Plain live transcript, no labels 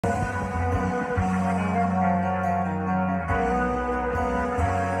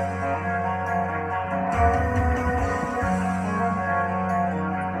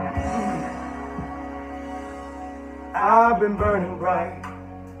been burning bright.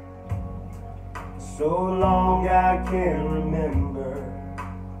 So long I can't remember.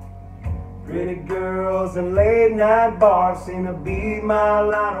 Pretty girls and late night bars seem to be my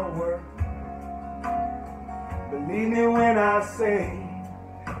line of work. Believe me when I say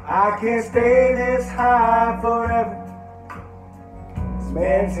I can't stay this high forever. This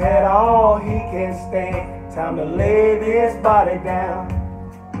man's had all he can stand. Time to lay this body down.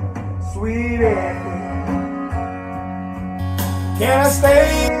 Sweet Anthony, can I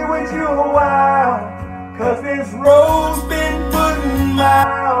stay with you a while? 'Cause this road's been putting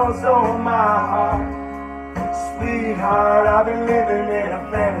miles on my heart. Sweetheart, I've been living in a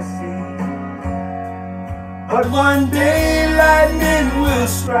fantasy. But one day lightning will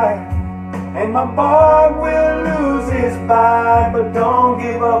strike and my bark will lose its bite. But don't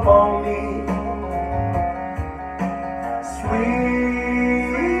give up on me, sweet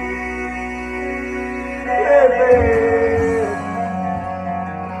Anthony.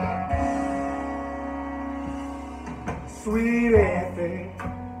 Sweet Anthony,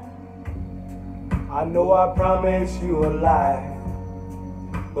 I know I promised you a life,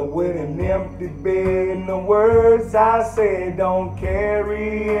 but with an empty bed and the words I say don't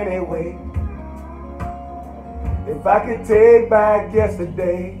carry any weight. If I could take back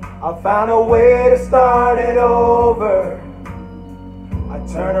yesterday, I found a way to start it over. I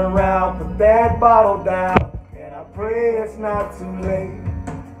turn around, put that bottle down, and I pray it's not too late.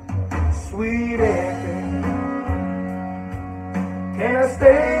 Sweet Anthony, can I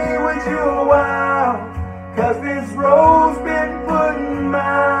stay with you a while? 'Cause this road's been putting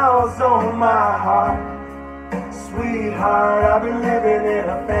miles on my heart. Sweetheart, I've been living in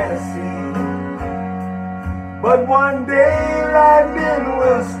a fantasy. But one day lightning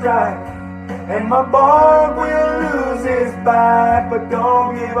will strike and my bark will lose its bite. But don't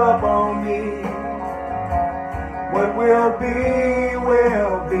give up on me. What will be,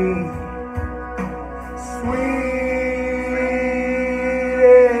 will be. Sweet.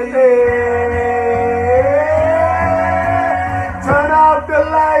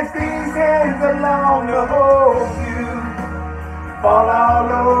 These hands are long to hold you, fall all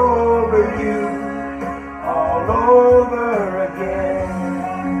over you, all over again.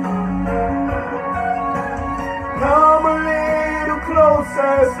 Come a little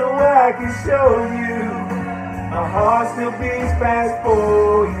closer so I can show you my heart still beats fast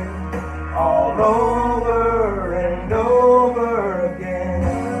for you, all over and over again.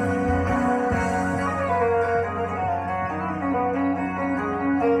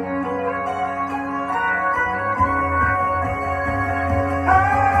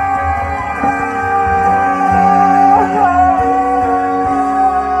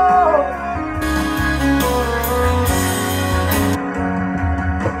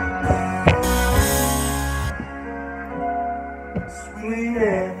 Sweet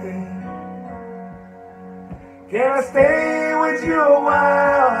Anthony, can I stay with you a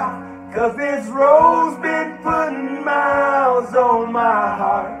while? 'Cause this road's been putting miles on my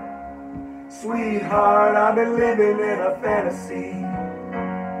heart. Sweetheart, I've been living in a fantasy.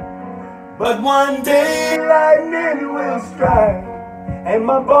 But one day lightning will strike and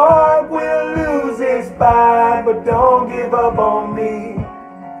my bark will lose its bite. But don't give up on me,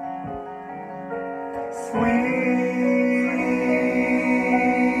 sweet